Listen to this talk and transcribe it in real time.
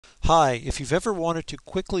Hi, if you've ever wanted to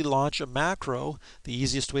quickly launch a macro, the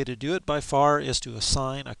easiest way to do it by far is to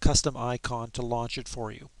assign a custom icon to launch it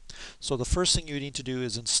for you. So the first thing you need to do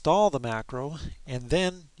is install the macro, and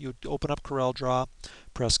then you open up CorelDRAW,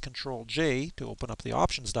 press Ctrl J to open up the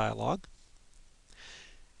options dialog,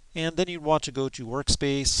 and then you'd want to go to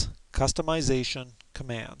Workspace, Customization,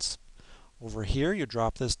 Commands. Over here you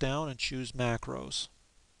drop this down and choose Macros.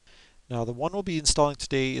 Now the one we'll be installing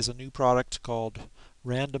today is a new product called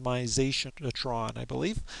Randomization-tron, I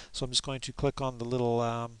believe. So I'm just going to click on the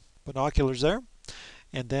little binoculars there,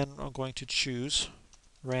 and then I'm going to choose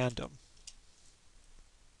Random.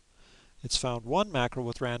 It's found one macro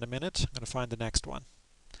with random in it. I'm going to find the next one.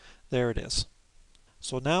 There it is.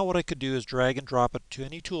 So now what I could do is drag and drop it to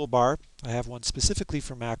any toolbar. I have one specifically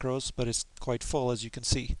for macros, but it's quite full as you can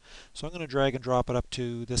see. So I'm going to drag and drop it up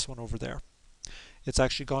to this one over there. It's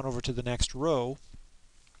actually gone over to the next row,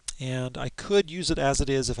 and I could use it as it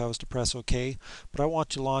is if I was to press OK, but I want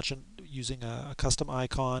to launch it using a custom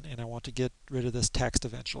icon, and I want to get rid of this text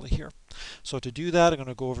eventually here. So to do that, I'm going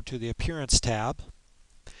to go over to the Appearance tab,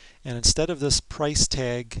 and instead of this price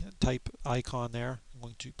tag type icon there, I'm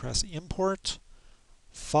going to press Import,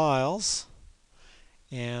 Files,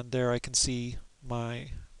 and there I can see my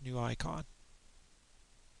new icon.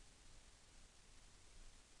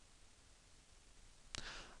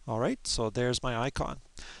 Alright, so there's my icon.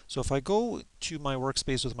 So if I go to my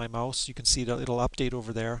workspace with my mouse, you can see that it'll update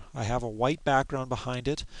over there. I have a white background behind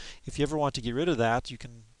it. If you ever want to get rid of that, you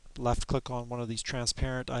can left click on one of these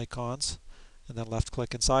transparent icons and then left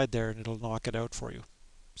click inside there and it'll knock it out for you.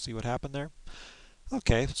 See what happened there?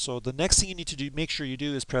 Okay, so the next thing you need to do, make sure you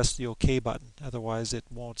do, is press the OK button. Otherwise it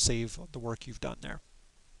won't save the work you've done there.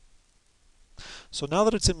 So now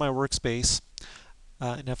that it's in my workspace,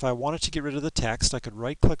 and if I wanted to get rid of the text, I could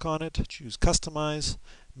right click on it, choose Customize,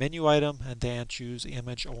 Menu Item, and then choose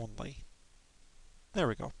Image Only. There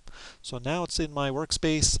we go. So now it's in my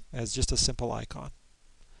workspace as just a simple icon.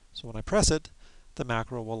 So when I press it, the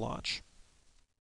macro will launch.